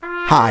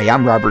Hi,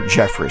 I'm Robert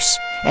Jeffress,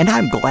 and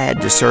I'm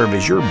glad to serve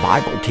as your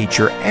Bible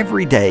teacher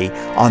every day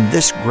on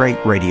this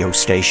great radio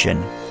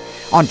station.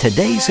 On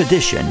today's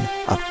edition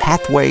of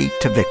Pathway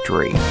to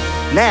Victory.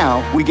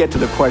 Now we get to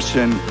the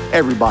question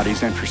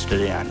everybody's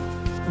interested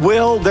in.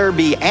 Will there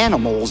be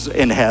animals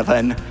in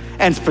heaven?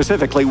 And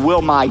specifically,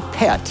 will my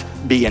pet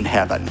be in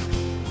heaven?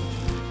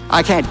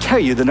 I can't tell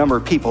you the number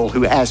of people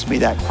who ask me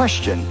that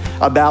question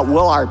about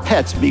will our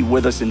pets be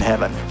with us in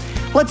heaven.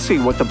 Let's see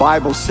what the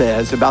Bible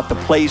says about the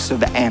place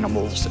of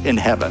animals in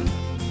heaven.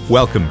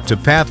 Welcome to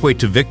Pathway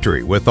to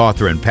Victory with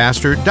author and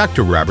pastor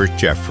Dr. Robert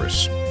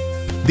Jeffress.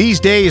 These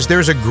days,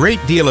 there's a great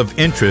deal of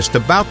interest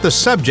about the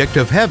subject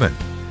of heaven.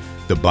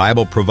 The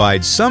Bible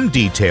provides some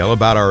detail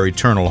about our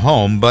eternal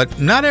home, but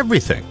not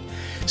everything.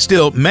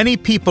 Still, many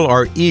people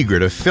are eager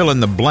to fill in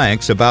the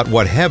blanks about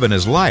what heaven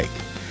is like.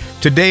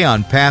 Today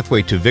on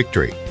Pathway to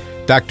Victory,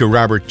 Dr.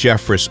 Robert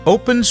Jeffress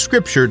opens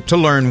Scripture to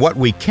learn what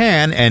we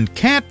can and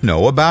can't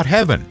know about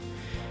heaven.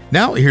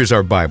 Now, here's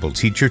our Bible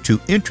teacher to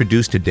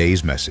introduce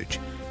today's message.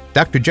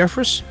 Dr.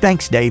 Jeffress?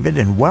 Thanks, David,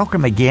 and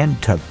welcome again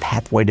to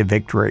Pathway to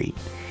Victory.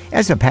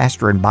 As a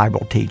pastor and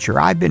Bible teacher,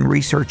 I've been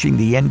researching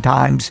the end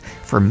times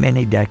for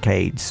many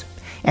decades.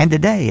 And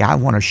today, I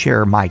want to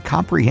share my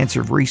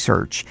comprehensive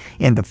research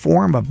in the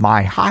form of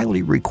my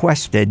highly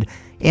requested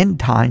End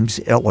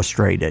Times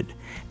Illustrated.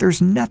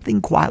 There's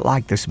nothing quite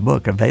like this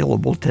book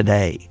available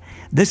today.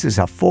 This is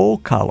a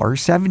full-color,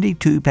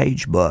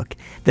 72-page book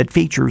that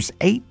features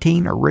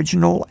 18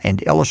 original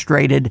and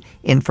illustrated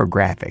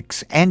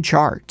infographics and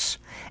charts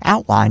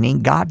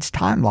outlining God's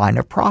timeline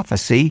of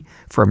prophecy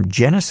from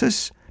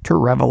Genesis to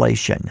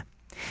Revelation.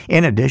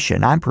 In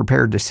addition, I'm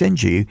prepared to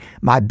send you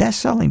my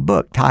best-selling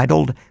book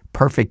titled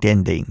Perfect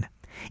Ending.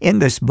 In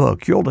this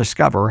book, you'll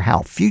discover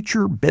how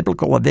future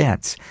biblical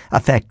events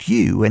affect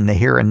you in the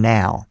here and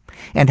now,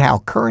 and how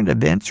current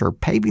events are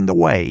paving the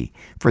way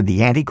for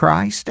the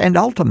Antichrist and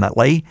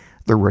ultimately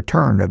the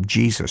return of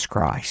Jesus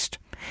Christ.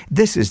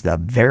 This is the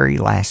very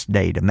last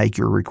day to make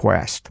your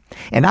request,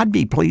 and I'd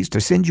be pleased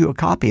to send you a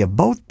copy of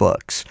both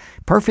books,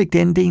 Perfect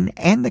Ending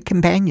and the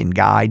companion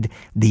guide,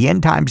 The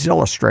End Times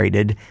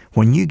Illustrated,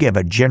 when you give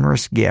a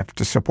generous gift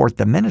to support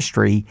the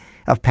ministry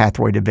of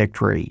Pathway to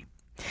Victory.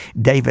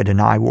 David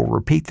and I will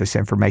repeat this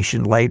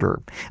information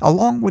later,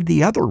 along with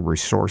the other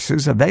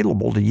resources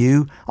available to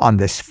you on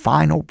this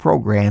final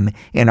program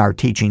in our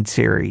teaching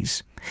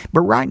series.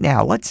 But right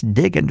now, let's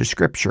dig into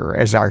Scripture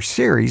as our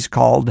series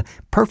called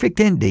Perfect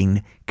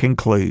Ending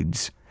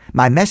concludes.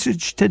 My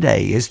message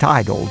today is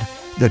titled,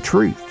 The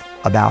Truth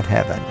About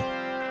Heaven.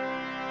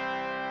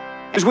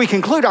 As we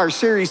conclude our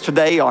series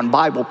today on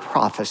Bible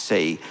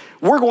prophecy,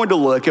 we're going to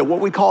look at what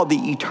we call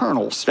the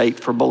eternal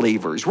state for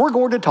believers. We're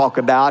going to talk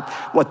about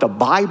what the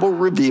Bible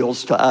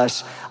reveals to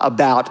us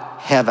about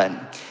heaven.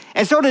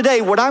 And so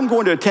today, what I'm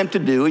going to attempt to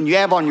do, and you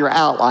have on your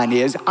outline,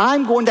 is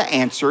I'm going to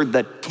answer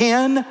the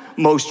 10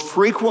 most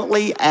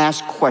frequently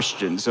asked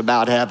questions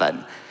about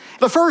heaven.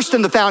 The first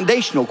and the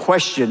foundational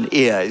question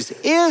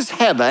is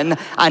heaven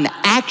an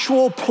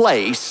actual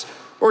place,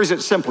 or is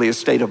it simply a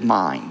state of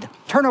mind?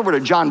 Turn over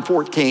to John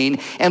 14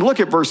 and look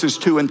at verses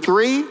 2 and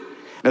 3.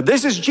 Now,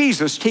 this is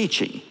Jesus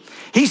teaching.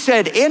 He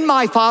said, "In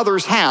my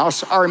Father's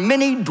house are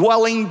many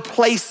dwelling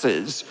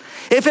places.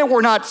 If it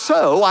were not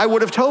so, I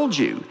would have told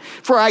you.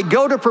 For I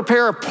go to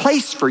prepare a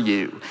place for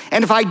you.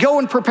 And if I go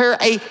and prepare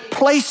a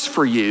place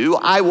for you,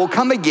 I will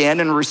come again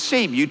and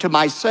receive you to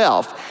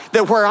myself,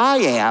 that where I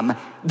am,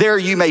 there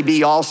you may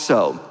be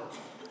also."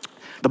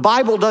 The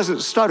Bible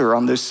doesn't stutter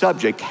on this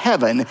subject.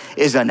 Heaven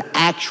is an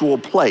actual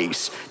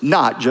place,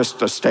 not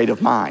just a state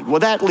of mind.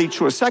 Well, that leads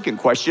to a second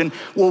question.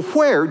 Well,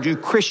 where do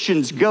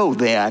Christians go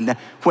then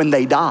when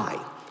they die?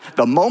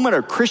 The moment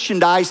a Christian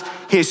dies,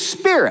 his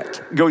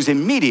spirit goes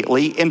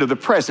immediately into the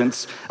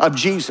presence of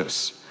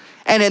Jesus.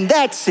 And in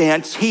that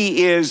sense,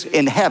 he is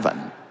in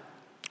heaven.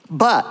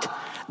 But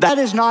that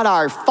is not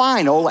our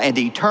final and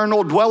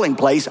eternal dwelling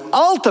place.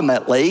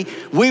 Ultimately,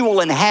 we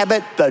will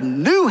inhabit the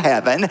new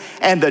heaven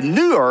and the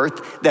new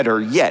earth that are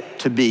yet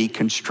to be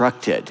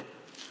constructed.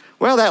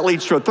 Well, that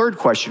leads to a third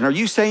question. Are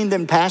you saying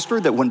then, Pastor,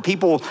 that when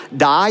people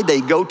die,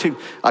 they go to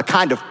a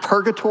kind of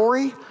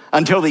purgatory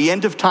until the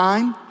end of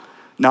time?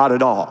 Not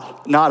at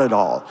all. Not at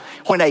all.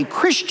 When a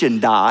Christian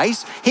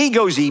dies, he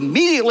goes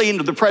immediately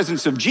into the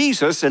presence of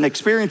Jesus and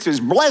experiences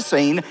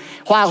blessing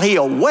while he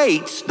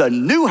awaits the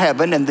new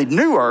heaven and the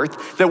new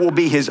earth that will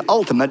be his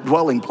ultimate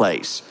dwelling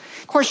place.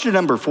 Question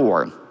number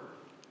 4.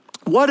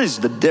 What is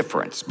the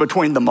difference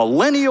between the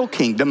millennial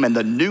kingdom and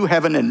the new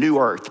heaven and new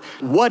earth?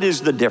 What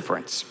is the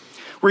difference?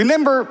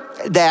 Remember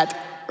that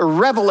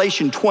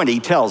Revelation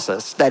 20 tells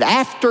us that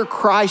after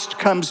Christ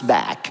comes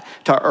back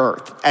to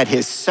earth at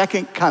his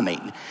second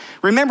coming,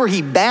 remember,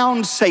 he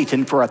bound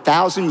Satan for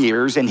 1,000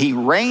 years, and he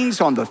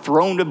reigns on the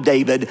throne of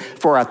David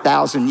for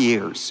 1,000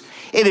 years.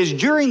 It is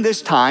during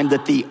this time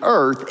that the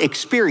earth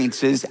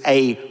experiences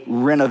a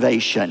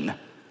renovation.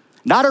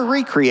 Not a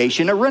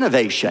recreation, a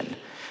renovation.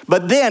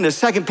 But then, as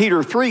 2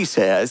 Peter 3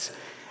 says,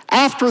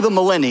 after the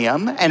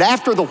millennium and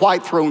after the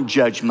white throne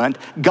judgment,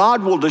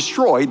 God will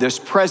destroy this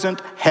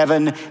present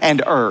heaven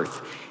and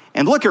earth.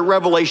 And look at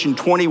Revelation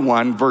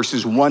 21,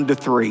 verses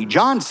 1-3.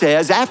 John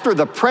says, after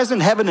the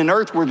present heaven and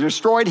earth were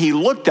destroyed, he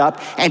looked up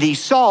and he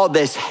saw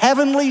this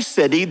heavenly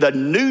city, the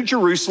New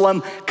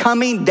Jerusalem,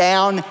 coming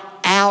down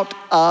out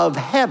of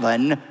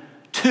heaven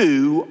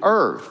to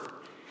earth.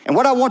 And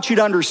what I want you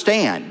to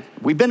understand,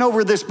 we've been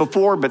over this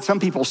before, but some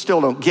people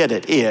still don't get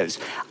it, is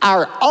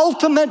our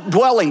ultimate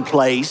dwelling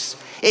place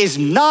is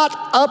not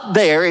up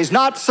there, is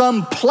not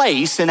some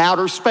place in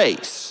outer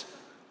space.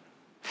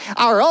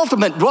 Our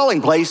ultimate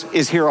dwelling place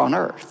is here on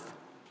earth.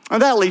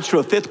 And that leads to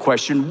a fifth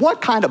question.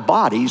 What kind of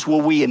bodies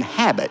will we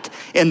inhabit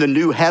in the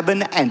new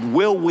heaven, and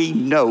will we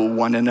know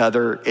one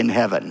another in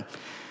heaven?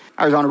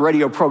 I was on a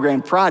radio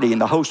program Friday,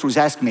 and the host was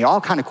asking me all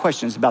kinds of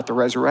questions about the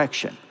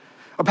resurrection.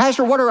 Well,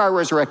 Pastor, what are our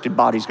resurrected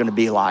bodies going to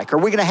be like? Are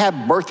we going to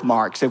have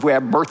birthmarks? If we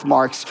have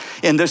birthmarks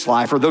in this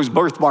life, are those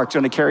birthmarks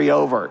going to carry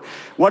over?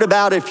 What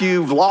about if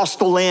you've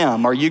lost a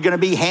limb? Are you going to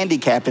be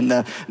handicapped in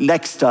the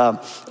next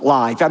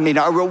life? I mean,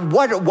 are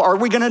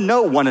we going to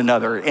know one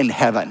another in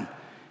heaven?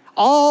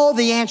 All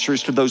the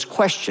answers to those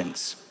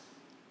questions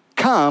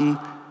come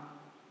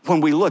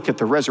when we look at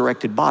the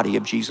resurrected body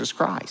of Jesus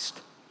Christ.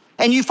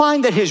 And you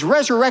find that his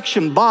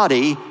resurrection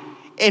body,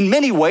 in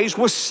many ways,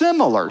 was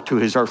similar to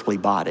his earthly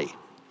body.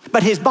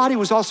 But his body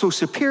was also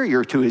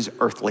superior to his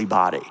earthly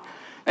body.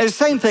 And the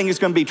same thing is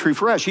going to be true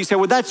for us. You say,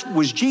 well, that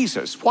was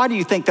Jesus. Why do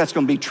you think that's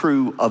going to be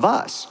true of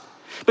us?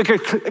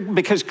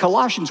 Because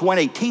Colossians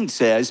 1:18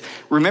 says,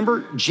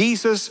 remember,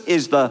 Jesus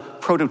is the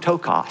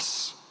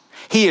prototokos.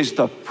 He is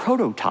the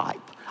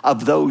prototype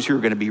of those who are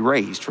going to be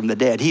raised from the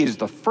dead. He is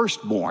the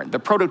firstborn, the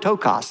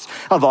prototokos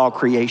of all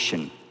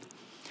creation.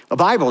 The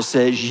Bible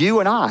says you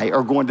and I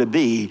are going to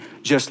be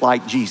just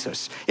like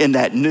Jesus in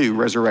that new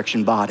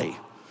resurrection body.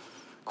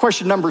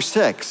 Question number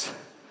 6.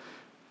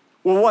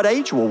 Well, what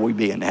age will we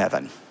be in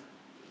heaven?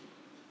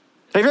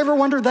 Have you ever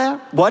wondered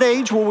that? What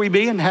age will we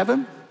be in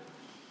heaven?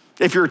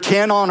 If you're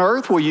 10 on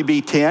earth, will you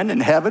be 10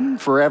 in heaven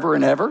forever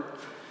and ever?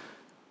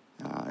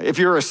 If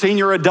you're a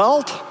senior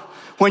adult,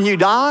 when you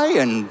die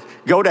and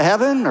go to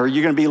heaven, are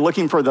you going to be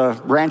looking for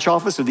the branch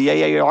office of the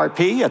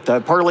AARP at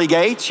the pearly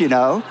gates, you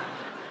know?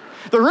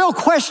 The real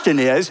question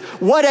is,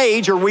 what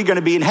age are we going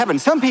to be in heaven?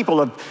 Some people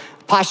have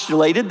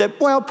postulated that,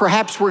 well,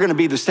 perhaps we're going to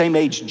be the same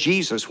age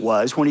Jesus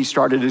was when he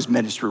started his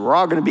ministry. We're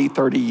all going to be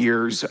 30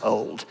 years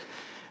old.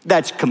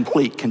 That's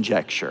complete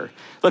conjecture.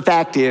 The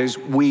fact is,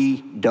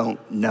 we don't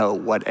know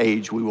what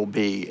age we will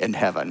be in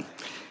heaven.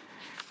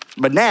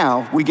 But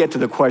now we get to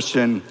the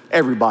question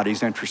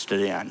everybody's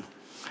interested in.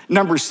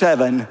 Number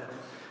 7,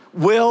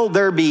 will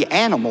there be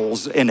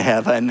animals in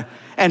heaven?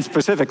 And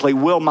specifically,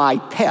 will my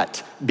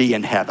pet be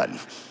in heaven?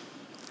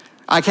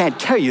 I can't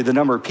tell you the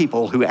number of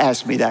people who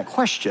ask me that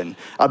question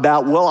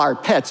about will our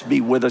pets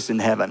be with us in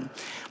heaven.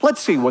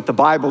 Let's see what the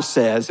Bible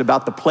says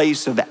about the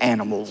place of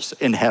animals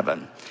in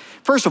heaven.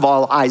 First of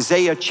all,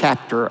 Isaiah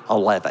chapter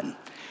 11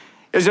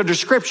 is a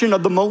description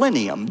of the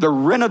millennium, the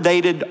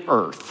renovated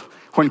earth,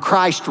 when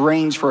Christ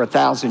reigns for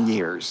 1,000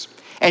 years.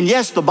 And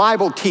yes, the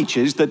Bible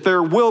teaches that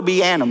there will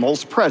be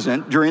animals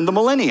present during the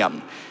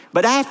millennium.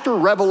 But after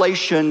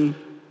Revelation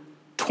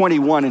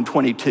 21 and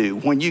 22,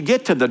 when you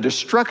get to the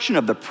destruction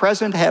of the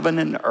present heaven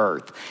and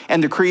earth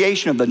and the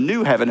creation of the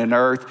new heaven and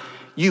earth,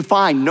 you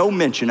find no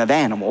mention of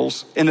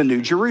animals in the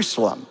New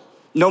Jerusalem.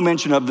 No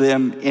mention of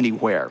them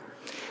anywhere.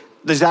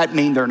 Does that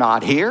mean they're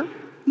not here?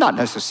 Not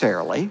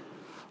necessarily.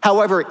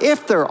 However,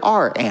 if there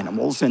are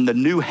animals in the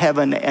new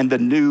heaven and the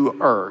new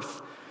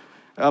earth,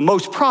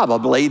 most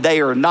probably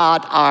they are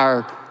not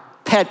our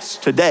pets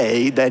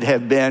today that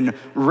have been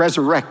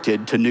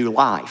resurrected to new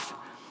life.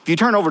 If you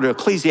turn over to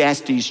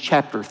Ecclesiastes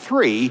chapter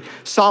 3,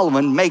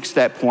 Solomon makes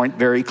that point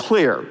very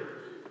clear.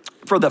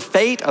 For the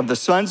fate of the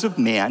sons of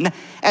men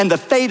and the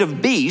fate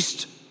of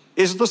beasts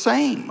is the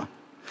same.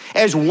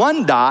 As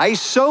one dies,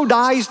 so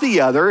dies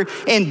the other.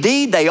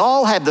 Indeed, they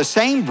all have the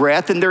same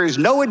breath, and there is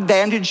no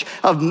advantage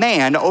of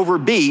man over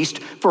beast,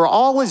 for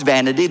all is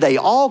vanity. They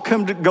all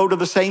go to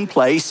the same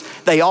place.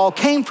 They all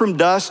came from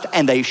dust,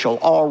 and they shall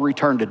all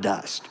return to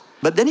dust.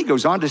 But then he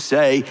goes on to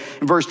say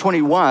in verse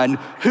 21,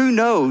 who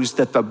knows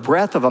that the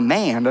breath of a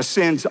man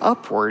ascends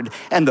upward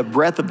and the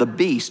breath of the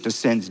beast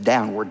ascends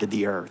downward to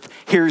the earth?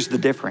 Here's the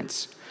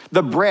difference.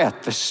 The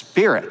breath, the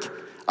spirit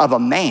of a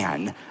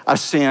man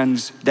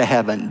ascends to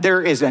heaven.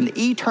 There is an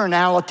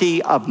eternality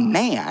of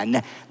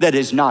man that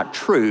is not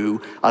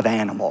true of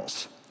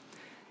animals.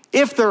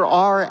 If there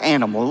are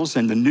animals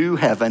in the new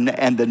heaven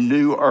and the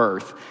new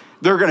earth,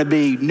 there are going to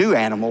be new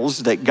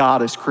animals that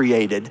God has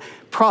created,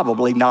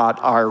 probably not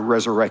our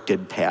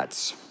resurrected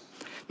pets.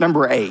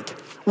 Number 8,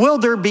 will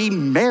there be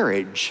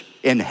marriage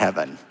in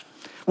heaven?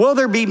 Will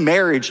there be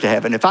marriage to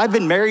heaven? If I've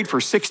been married for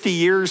 60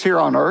 years here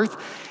on earth,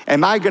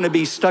 am I going to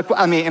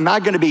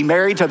be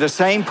married to the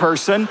same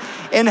person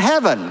in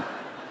heaven?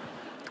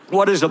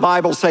 What does the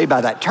Bible say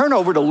about that? Turn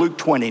over to Luke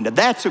 20. Now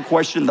that's a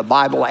question the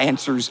Bible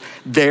answers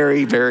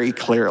very, very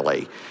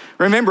clearly.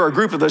 Remember, a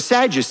group of the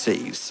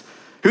Sadducees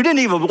who didn't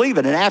even believe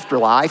in an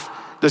afterlife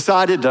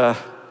decided to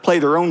play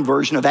their own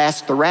version of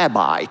Ask the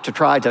Rabbi to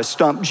try to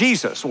stump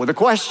Jesus with a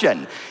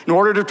question in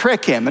order to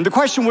trick him. And the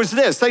question was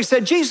this. They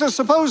said, Jesus,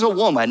 suppose a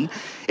woman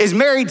is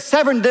married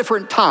 7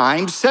 different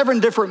times, 7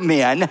 different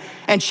men,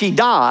 and she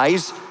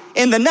dies.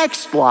 In the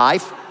next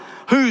life,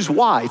 whose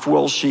wife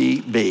will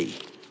she be?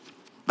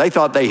 They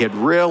thought they had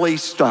really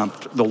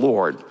stumped the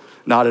Lord.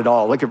 Not at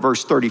all. Look at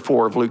verse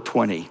 34 of Luke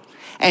 20.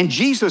 And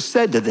Jesus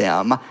said to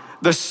them,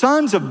 the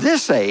sons of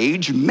this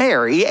age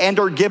marry and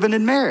are given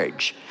in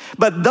marriage.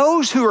 But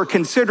those who are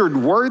considered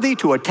worthy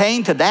to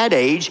attain to that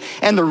age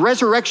and the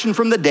resurrection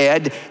from the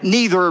dead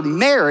neither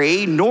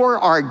marry nor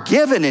are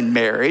given in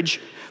marriage,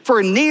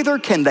 for neither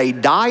can they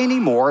die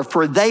anymore,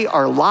 for they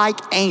are like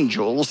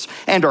angels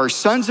and are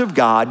sons of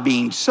God,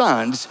 being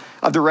sons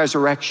of the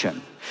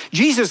resurrection.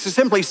 Jesus is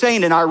simply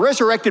saying in our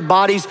resurrected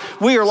bodies,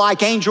 we are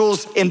like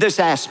angels in this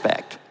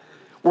aspect.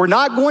 We're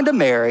not going to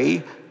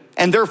marry,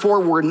 and therefore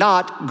we're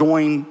not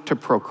going to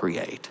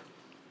procreate.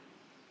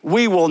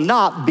 We will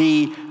not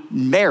be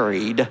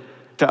married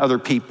to other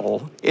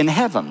people in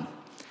heaven.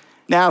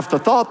 Now, if the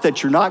thought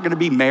that you're not going to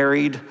be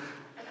married,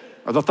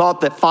 or the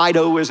thought that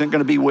Fido isn't going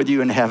to be with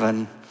you in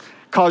heaven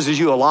causes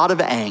you a lot of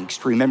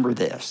angst, remember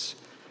this.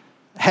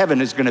 Heaven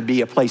is going to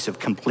be a place of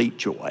complete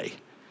joy.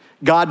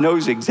 God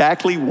knows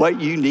exactly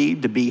what you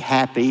need to be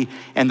happy,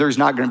 and there's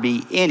not going to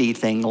be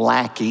anything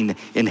lacking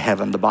in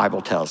heaven, the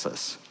Bible tells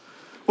us.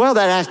 Well,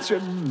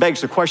 that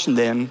begs the question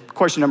then,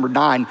 question number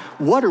 9,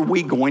 what are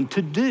we going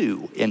to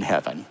do in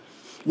heaven?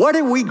 What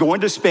are we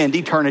going to spend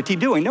eternity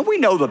doing? Now, we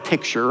know the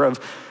picture of,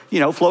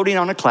 floating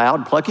on a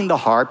cloud, plucking the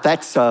harp.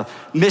 That's a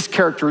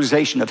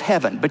mischaracterization of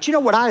heaven. But you know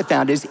what I have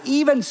found is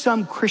even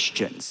some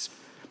Christians,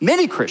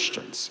 many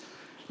Christians,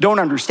 don't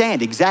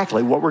understand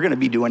exactly what we're going to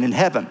be doing in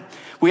heaven.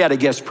 We had a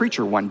guest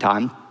preacher one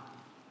time,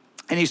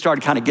 and he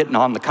started kind of getting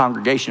on the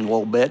congregation a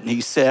little bit, and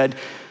he said,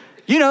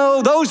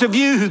 those of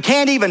you who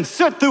can't even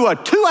sit through a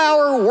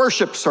 2-hour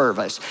worship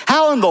service,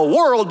 how in the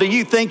world do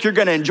you think you're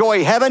going to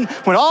enjoy heaven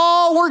when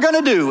all we're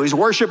going to do is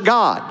worship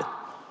God?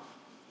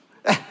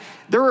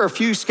 There are a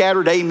few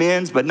scattered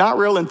amens, but not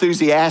real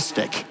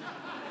enthusiastic.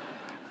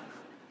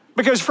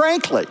 Because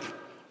frankly,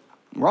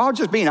 we're all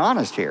just being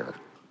honest here.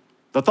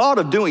 The thought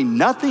of doing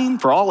nothing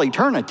for all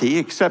eternity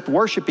except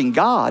worshiping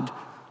God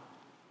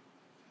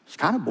is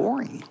kind of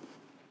boring.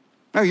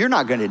 No, you're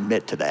not going to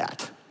admit to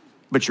that,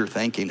 but you're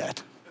thinking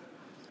it.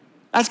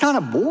 That's kind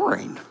of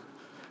boring.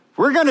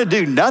 We're going to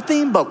do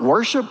nothing but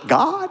worship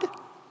God?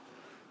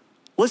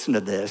 Listen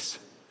to this.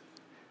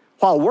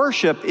 While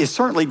worship is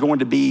certainly going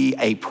to be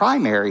a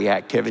primary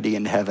activity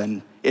in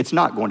heaven, it's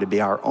not going to be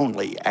our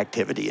only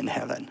activity in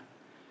heaven.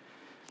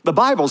 The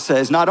Bible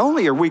says not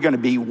only are we going to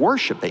be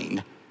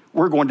worshiping,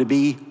 we're going to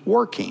be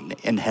working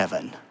in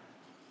heaven.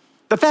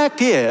 The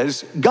fact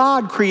is,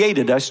 God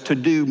created us to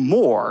do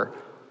more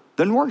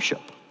than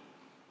worship.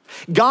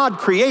 God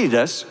created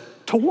us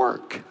to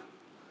work.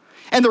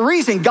 And the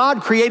reason God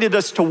created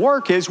us to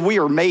work is we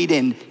are made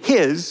in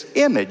His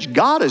image.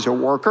 God is a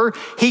worker.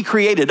 He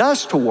created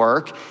us to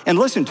work. And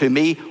listen to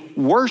me,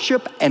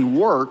 worship and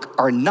work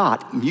are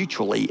not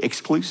mutually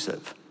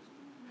exclusive.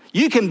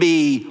 You can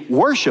be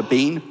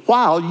worshiping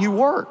while you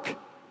work.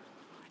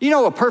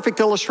 A perfect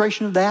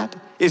illustration of that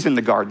is in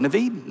the Garden of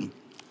Eden.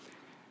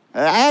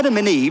 Adam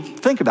and Eve,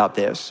 think about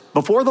this.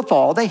 Before the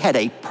fall, they had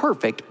a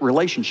perfect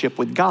relationship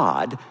with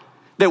God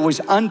that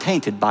was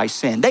untainted by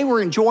sin. They were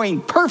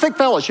enjoying perfect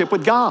fellowship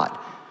with God.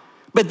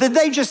 But did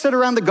they just sit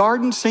around the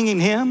garden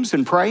singing hymns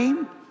and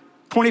praying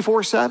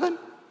 24/7?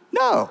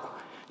 No.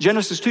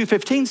 Genesis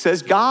 2:15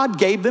 says God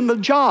gave them a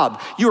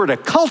job. You are to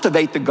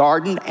cultivate the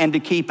garden and to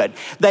keep it.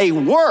 They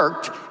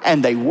worked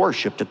and they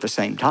worshiped at the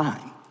same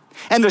time.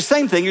 And the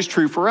same thing is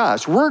true for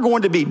us. We're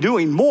going to be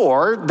doing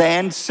more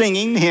than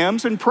singing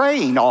hymns and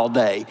praying all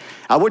day.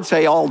 I would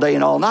say all day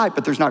and all night,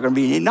 but there's not going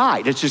to be any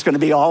night. It's just going to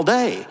be all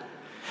day.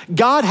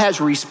 God has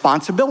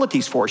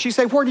responsibilities for us. You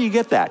say, where do you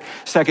get that?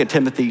 2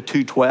 Timothy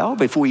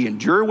 2:12, if we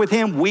endure with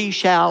him, we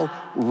shall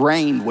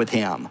reign with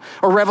him.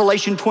 Or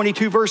Revelation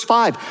 22 verse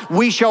 5,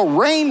 we shall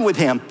reign with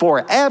him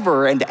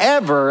forever and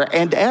ever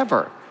and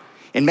ever.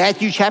 In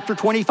Matthew chapter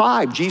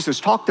 25, Jesus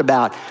talked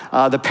about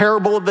the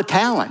parable of the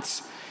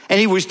talents. And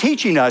he was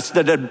teaching us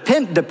that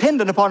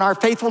dependent upon our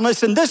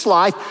faithfulness in this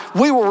life,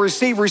 we will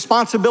receive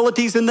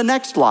responsibilities in the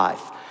next life.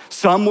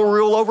 Some will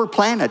rule over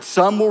planets.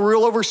 Some will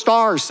rule over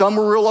stars. Some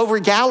will rule over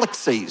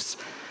galaxies.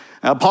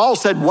 Paul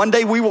said one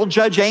day we will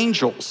judge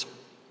angels.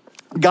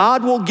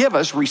 God will give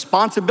us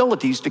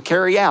responsibilities to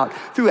carry out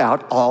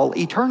throughout all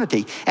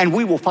eternity. And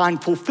we will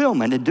find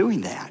fulfillment in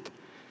doing that.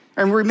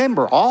 And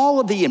remember, all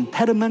of the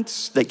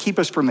impediments that keep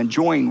us from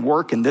enjoying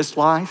work in this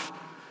life,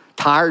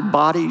 tired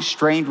bodies,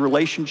 strained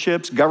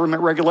relationships,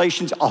 government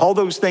regulations, all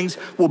those things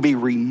will be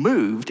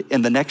removed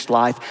in the next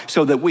life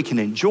so that we can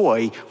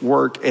enjoy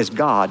work as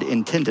God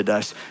intended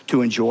us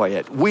to enjoy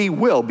it. We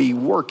will be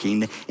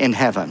working in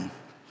heaven.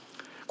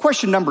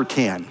 Question number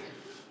 10,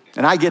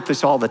 and I get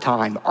this all the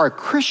time. Are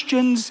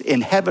Christians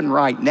in heaven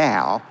right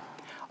now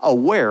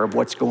aware of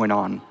what's going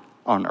on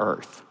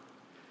earth?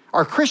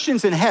 Are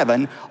Christians in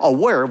heaven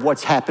aware of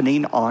what's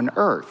happening on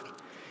earth?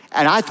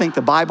 And I think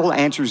the Bible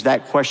answers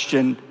that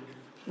question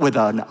with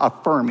an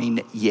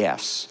affirming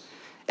yes.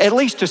 At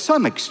least to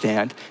some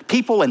extent,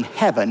 people in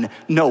heaven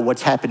know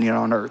what's happening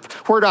on earth.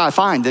 Where do I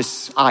find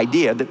this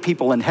idea that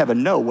people in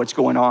heaven know what's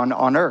going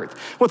on earth?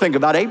 Well, think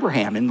about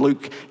Abraham in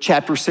Luke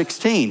chapter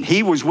 16.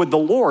 He was with the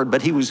Lord,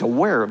 but he was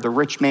aware of the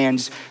rich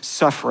man's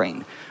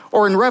suffering.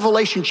 Or in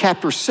Revelation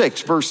chapter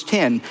 6, verse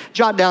 10,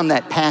 jot down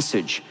that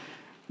passage.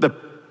 The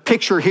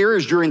picture here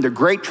is during the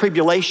Great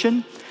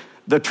Tribulation.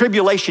 The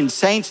tribulation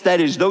saints,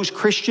 that is those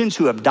Christians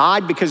who have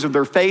died because of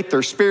their faith,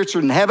 their spirits are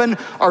in heaven,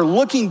 are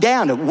looking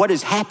down at what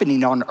is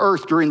happening on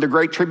earth during the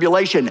Great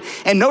Tribulation.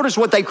 And notice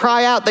what they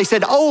cry out. They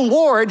said, "Oh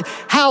Lord,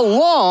 how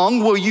long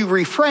will you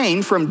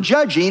refrain from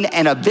judging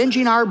and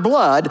avenging our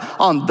blood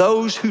on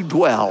those who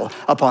dwell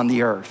upon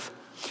the earth?"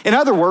 In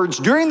other words,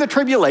 during the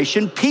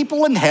tribulation,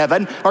 people in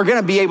heaven are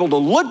going to be able to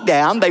look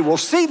down, they will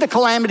see the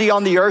calamity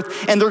on the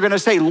earth, and they're going to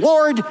say,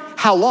 "Lord,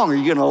 how long are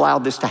you going to allow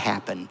this to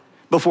happen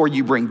before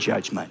you bring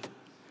judgment?"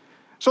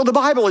 So the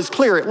Bible is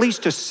clear, at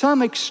least to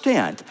some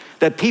extent,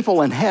 that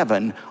people in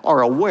heaven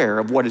are aware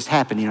of what is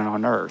happening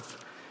on earth.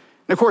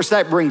 And of course,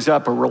 that brings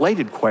up a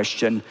related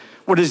question.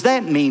 What does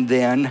that mean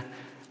then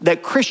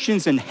that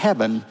Christians in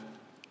heaven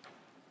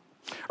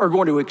are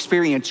going to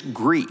experience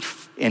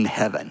grief in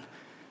heaven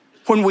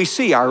when we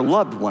see our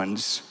loved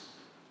ones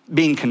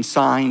being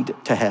consigned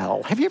to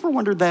hell? Have you ever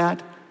wondered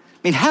that?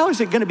 I mean, how is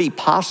it going to be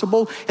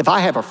possible if I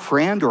have a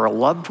friend or a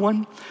loved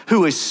one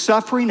who is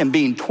suffering and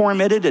being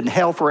tormented in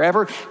hell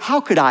forever?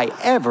 How could I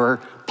ever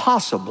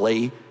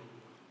possibly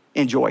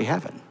enjoy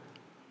heaven?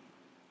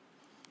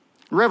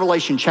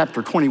 Revelation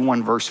chapter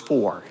 21, verse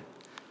 4,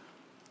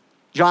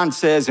 John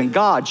says, "And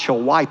God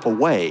shall wipe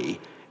away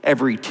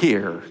every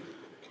tear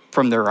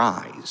from their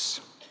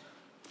eyes."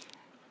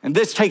 And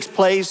this takes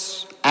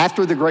place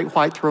after the great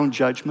white throne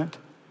judgment,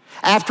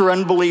 after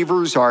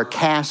unbelievers are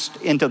cast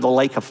into the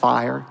lake of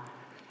fire.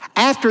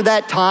 After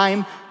that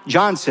time,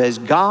 John says,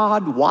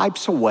 God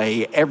wipes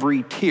away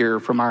every tear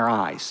from our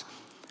eyes.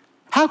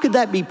 How could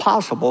that be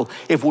possible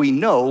if we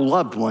know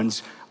loved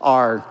ones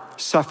are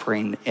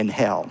suffering in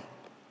hell?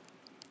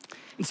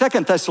 In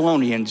 2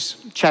 Thessalonians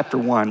chapter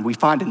 1, we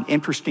find an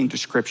interesting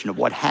description of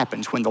what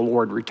happens when the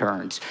Lord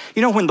returns.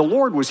 You know, when the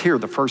Lord was here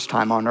the first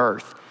time on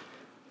earth,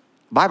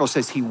 the Bible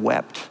says he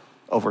wept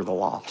over the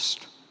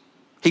lost.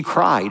 He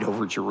cried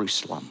over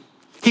Jerusalem.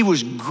 He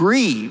was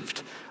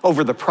grieved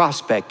over the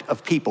prospect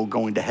of people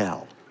going to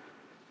hell.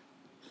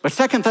 But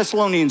 2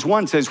 Thessalonians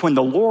 1 says, when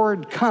the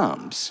Lord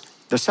comes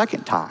the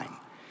second time,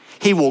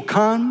 he will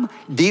come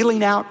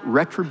dealing out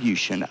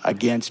retribution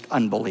against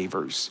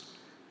unbelievers.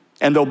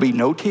 And there'll be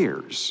no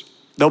tears.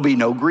 There'll be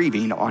no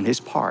grieving on his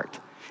part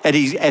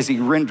as he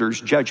renders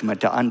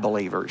judgment to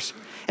unbelievers.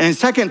 And in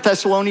 2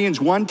 Thessalonians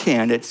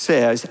 1:10, it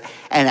says,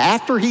 and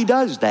after he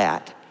does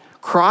that,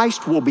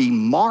 Christ will be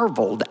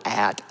marveled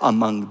at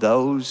among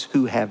those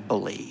who have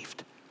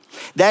believed.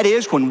 That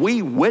is, when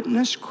we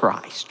witness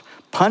Christ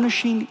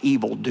punishing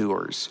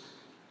evildoers,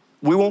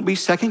 we won't be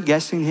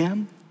second-guessing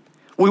him.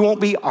 We won't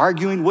be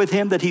arguing with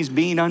him that he's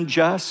being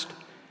unjust.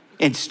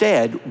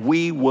 Instead,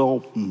 we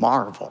will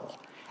marvel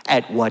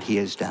at what he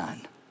has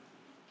done.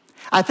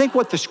 I think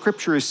what the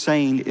scripture is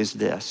saying is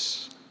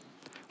this.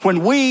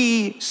 When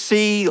we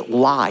see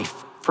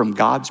life from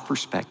God's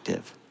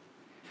perspective,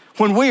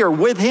 when we are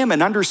with him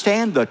and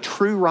understand the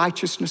true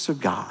righteousness of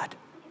God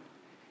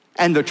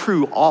and the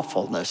true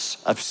awfulness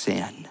of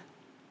sin,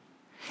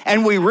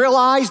 and we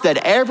realize that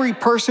every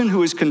person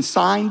who is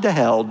consigned to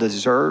hell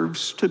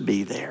deserves to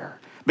be there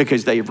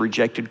because they have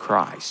rejected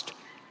Christ,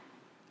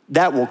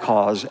 that will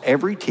cause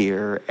every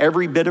tear,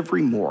 every bit of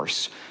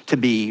remorse to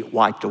be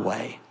wiped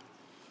away.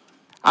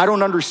 I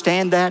don't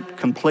understand that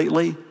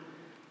completely,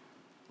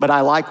 but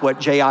I like what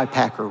J.I.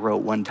 Packer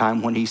wrote one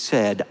time when he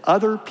said,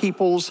 other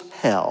people's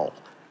hell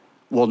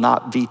will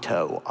not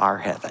veto our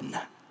heaven.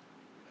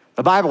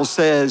 The Bible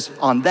says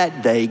on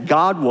that day,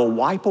 God will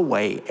wipe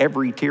away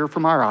every tear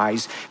from our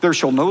eyes. There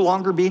shall no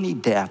longer be any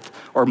death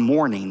or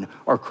mourning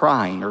or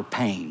crying or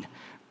pain,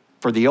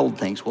 for the old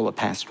things will have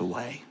passed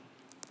away.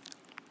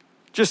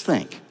 Just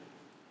think,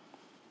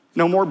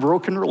 no more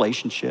broken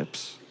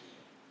relationships,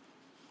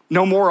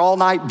 no more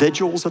all-night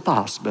vigils at the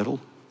hospital,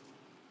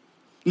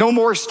 no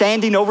more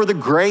standing over the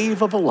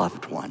grave of a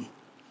loved one.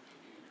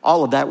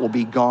 All of that will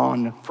be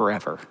gone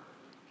forever.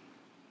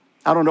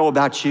 I don't know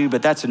about you,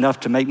 but that's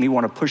enough to make me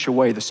want to push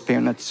away the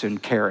spinach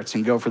and carrots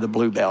and go for the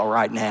bluebell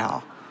right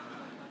now.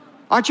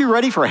 Aren't you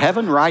ready for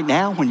heaven right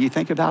now when you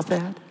think about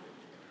that?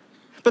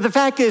 But the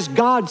fact is,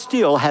 God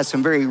still has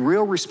some very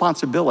real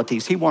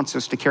responsibilities he wants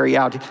us to carry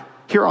out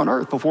here on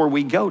earth before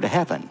we go to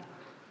heaven.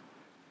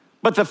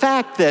 But the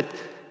fact that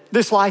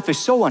this life is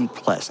so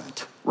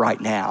unpleasant right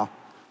now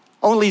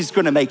only is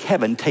going to make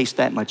heaven taste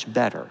that much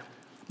better.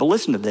 But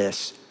listen to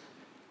this,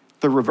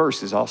 the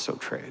reverse is also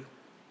true.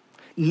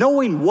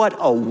 Knowing what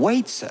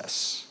awaits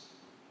us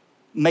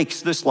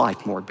makes this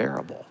life more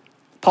bearable.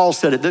 Paul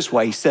said it this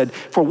way, he said,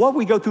 for what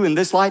we go through in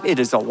this life, it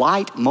is a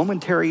light,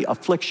 momentary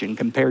affliction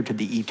compared to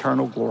the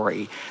eternal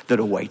glory that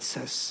awaits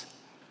us.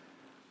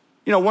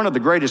 You know, one of the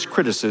greatest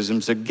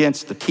criticisms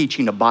against the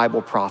teaching of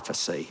Bible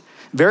prophecy,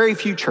 very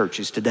few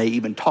churches today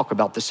even talk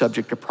about the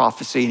subject of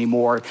prophecy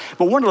anymore,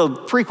 but one of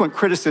the frequent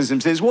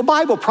criticisms is, well,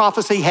 Bible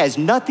prophecy has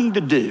nothing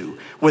to do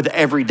with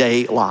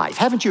everyday life.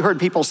 Haven't you heard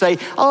people say,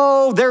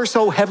 oh, they're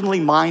so heavenly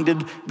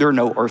minded, they're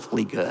no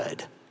earthly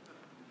good?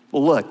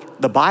 Well,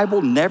 look, the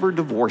Bible never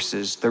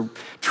divorces the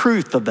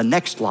truth of the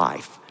next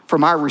life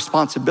from our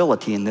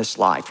responsibility in this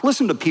life.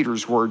 Listen to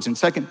Peter's words in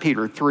 2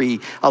 Peter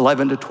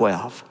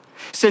 3:11-12.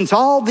 Since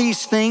all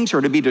these things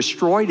are to be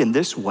destroyed in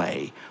this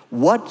way,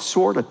 what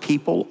sort of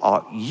people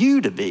ought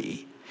you to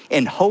be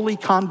in holy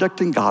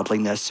conduct and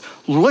godliness,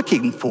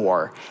 looking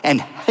for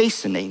and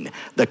hastening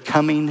the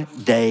coming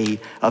day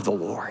of the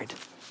Lord?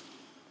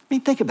 I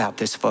mean, think about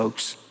this,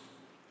 folks.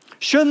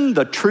 Shouldn't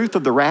the truth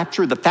of the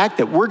rapture, the fact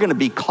that we're going to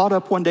be caught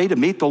up one day to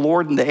meet the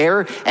Lord in the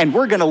air and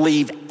we're going to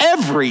leave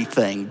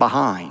everything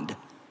behind,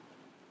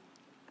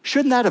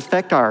 shouldn't that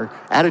affect our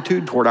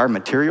attitude toward our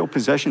material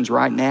possessions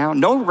right now?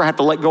 No, we're going to have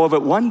to let go of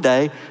it one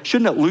day.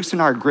 Shouldn't it loosen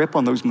our grip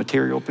on those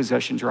material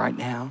possessions right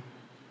now?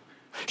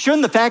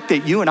 Shouldn't the fact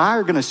that you and I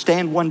are going to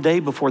stand one day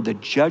before the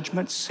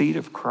judgment seat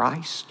of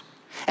Christ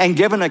and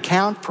give an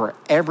account for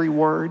every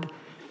word,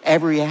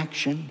 every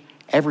action,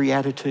 every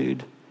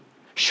attitude,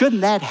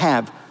 shouldn't that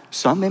have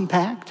some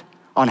impact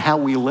on how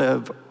we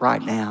live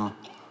right now?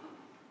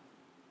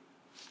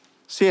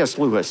 C.S.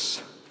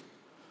 Lewis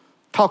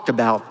talked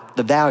about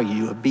the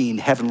value of being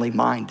heavenly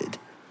minded,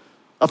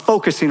 of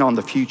focusing on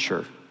the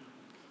future.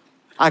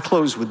 I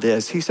close with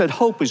this. He said,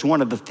 hope is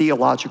one of the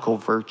theological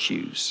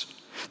virtues.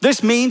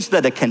 This means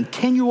that a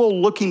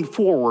continual looking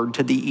forward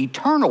to the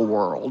eternal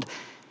world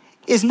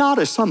is not,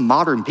 as some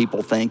modern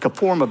people think, a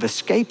form of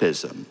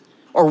escapism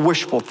or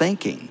wishful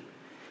thinking,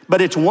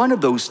 but it's one of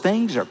those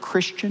things a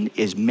Christian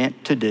is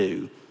meant to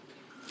do.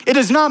 It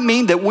does not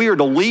mean that we are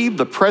to leave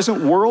the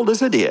present world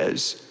as it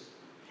is.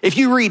 If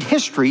you read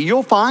history,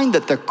 you'll find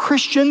that the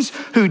Christians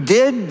who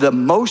did the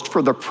most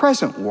for the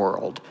present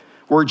world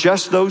were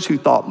just those who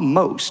thought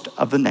most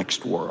of the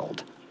next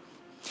world.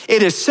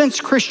 It is since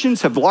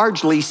Christians have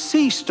largely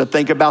ceased to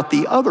think about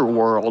the other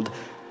world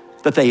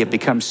that they have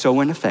become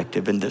so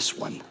ineffective in this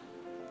one.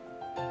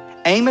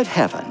 Aim at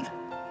heaven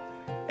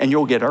and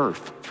you'll get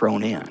earth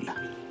thrown in.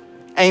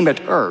 Aim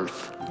at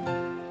earth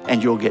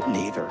and you'll get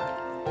neither.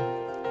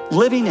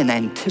 Living in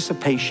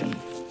anticipation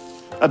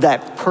of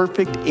that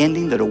perfect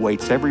ending that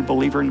awaits every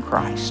believer in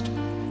Christ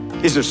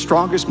is the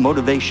strongest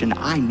motivation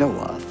I know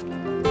of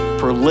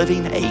for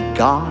living a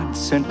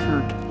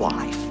God-centered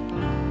life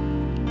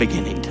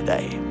beginning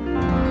today.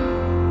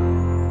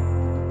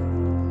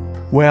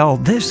 Well,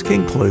 this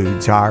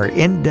concludes our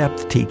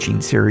in-depth teaching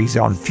series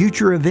on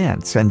future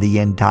events and the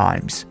end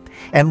times.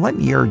 And let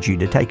me urge you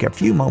to take a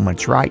few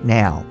moments right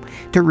now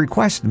to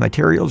request the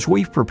materials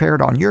we've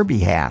prepared on your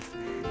behalf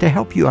to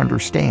help you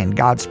understand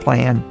God's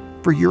plan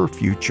for your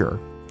future.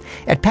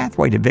 At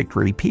Pathway to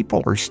Victory,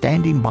 people are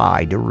standing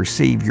by to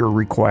receive your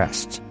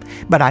requests.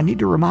 But I need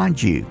to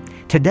remind you,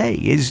 today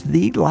is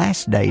the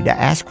last day to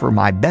ask for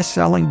my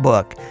best-selling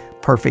book,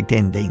 Perfect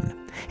Ending.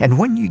 And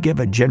when you give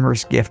a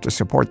generous gift to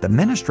support the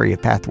ministry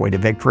of Pathway to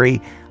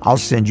Victory, I'll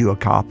send you a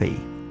copy.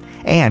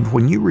 And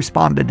when you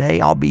respond today,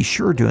 I'll be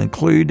sure to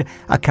include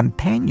a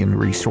companion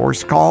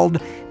resource called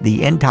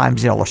The End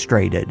Times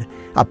Illustrated,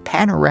 a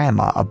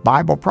panorama of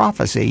Bible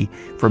prophecy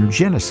from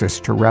Genesis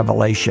to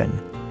Revelation.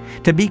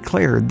 To be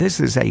clear, this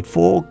is a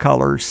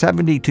full-color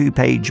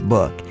 72-page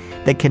book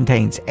that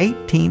contains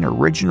 18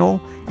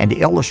 original and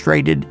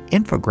illustrated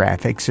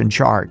infographics and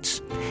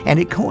charts, and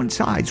it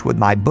coincides with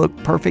my book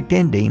Perfect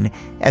Ending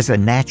as a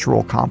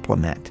natural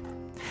complement.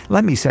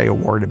 Let me say a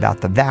word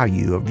about the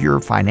value of your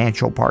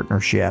financial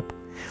partnership.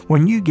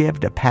 When you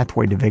give to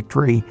Pathway to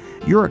Victory,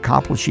 you're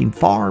accomplishing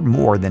far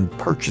more than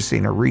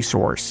purchasing a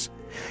resource.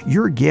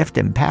 Your gift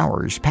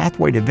empowers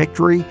Pathway to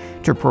Victory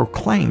to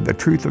proclaim the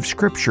truth of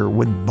Scripture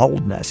with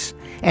boldness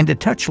and to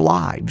touch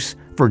lives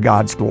for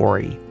God's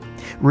glory.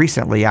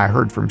 Recently, I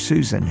heard from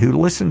Susan, who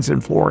listens in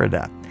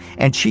Florida,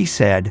 and she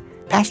said,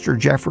 Pastor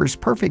Jeffress'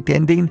 Perfect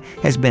Ending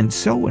has been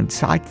so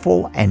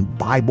insightful and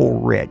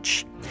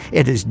Bible-rich.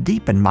 It has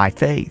deepened my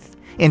faith,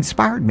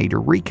 inspired me to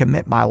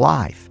recommit my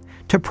life,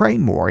 to pray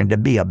more, and to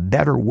be a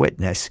better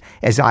witness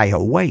as I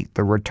await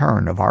the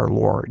return of our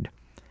Lord.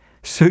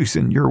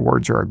 Susan, your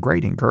words are a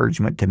great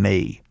encouragement to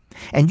me,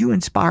 and you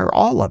inspire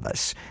all of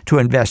us to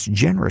invest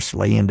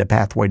generously into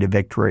Pathway to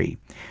Victory.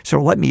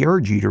 So let me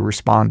urge you to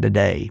respond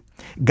today.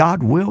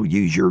 God will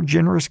use your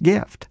generous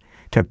gift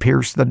to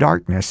pierce the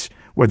darkness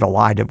with the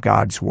light of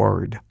God's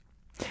Word.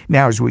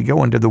 Now, as we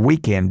go into the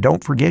weekend,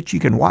 don't forget you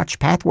can watch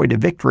Pathway to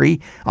Victory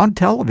on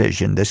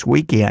television this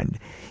weekend.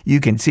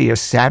 You can see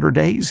us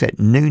Saturdays at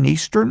noon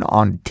Eastern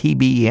on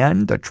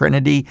TBN, the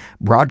Trinity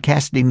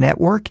Broadcasting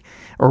Network,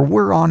 or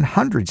we're on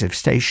hundreds of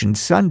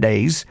stations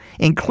Sundays,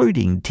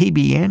 including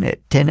TBN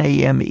at 10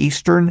 a.m.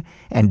 Eastern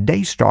and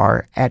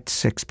Daystar at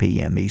 6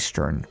 p.m.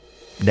 Eastern.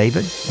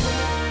 David?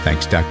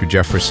 Thanks, Dr.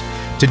 Jeffress.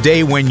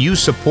 Today, when you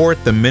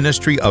support the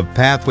ministry of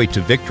Pathway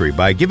to Victory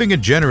by giving a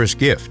generous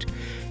gift,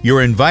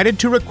 you're invited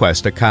to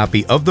request a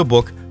copy of the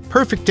book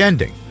Perfect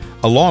Ending,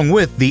 along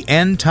with the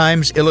End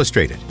Times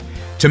Illustrated.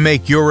 To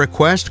make your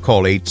request,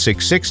 call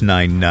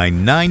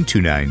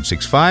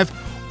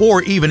 866-999-2965,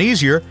 or even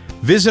easier,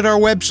 visit our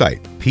website,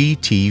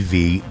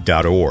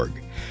 ptv.org.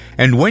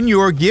 And when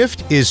your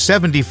gift is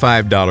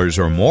 $75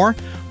 or more,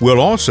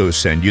 we'll also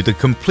send you the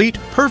complete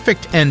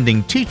Perfect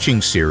Ending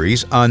teaching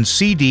series on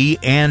CD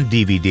and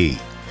DVD.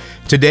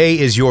 Today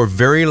is your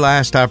very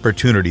last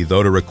opportunity,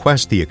 though, to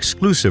request the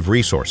exclusive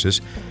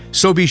resources,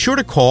 so be sure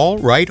to call,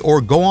 write,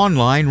 or go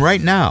online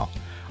right now.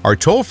 Our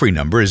toll-free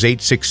number is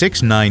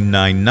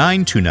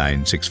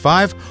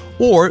 866-999-2965,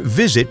 or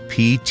visit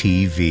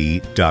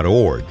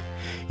ptv.org.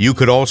 You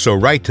could also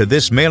write to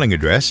this mailing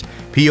address,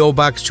 P.O.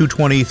 Box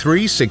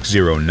 223,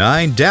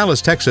 609,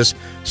 Dallas, Texas,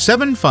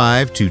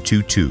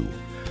 75222.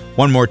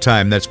 One more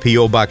time, that's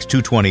P.O. Box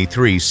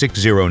 223,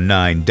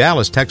 609,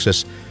 Dallas,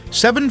 Texas,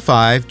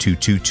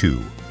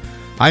 75222.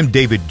 I'm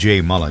David J.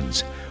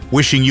 Mullins,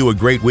 wishing you a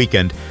great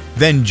weekend.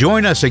 Then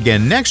join us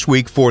again next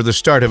week for the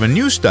start of a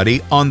new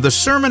study on the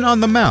Sermon on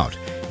the Mount.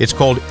 It's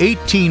called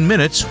 18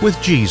 Minutes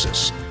with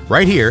Jesus,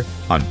 right here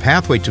on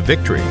Pathway to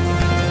Victory.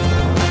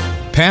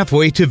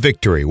 Pathway to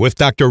Victory with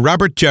Dr.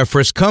 Robert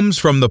Jeffress comes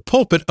from the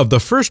pulpit of the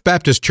First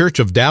Baptist Church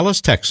of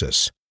Dallas, Texas.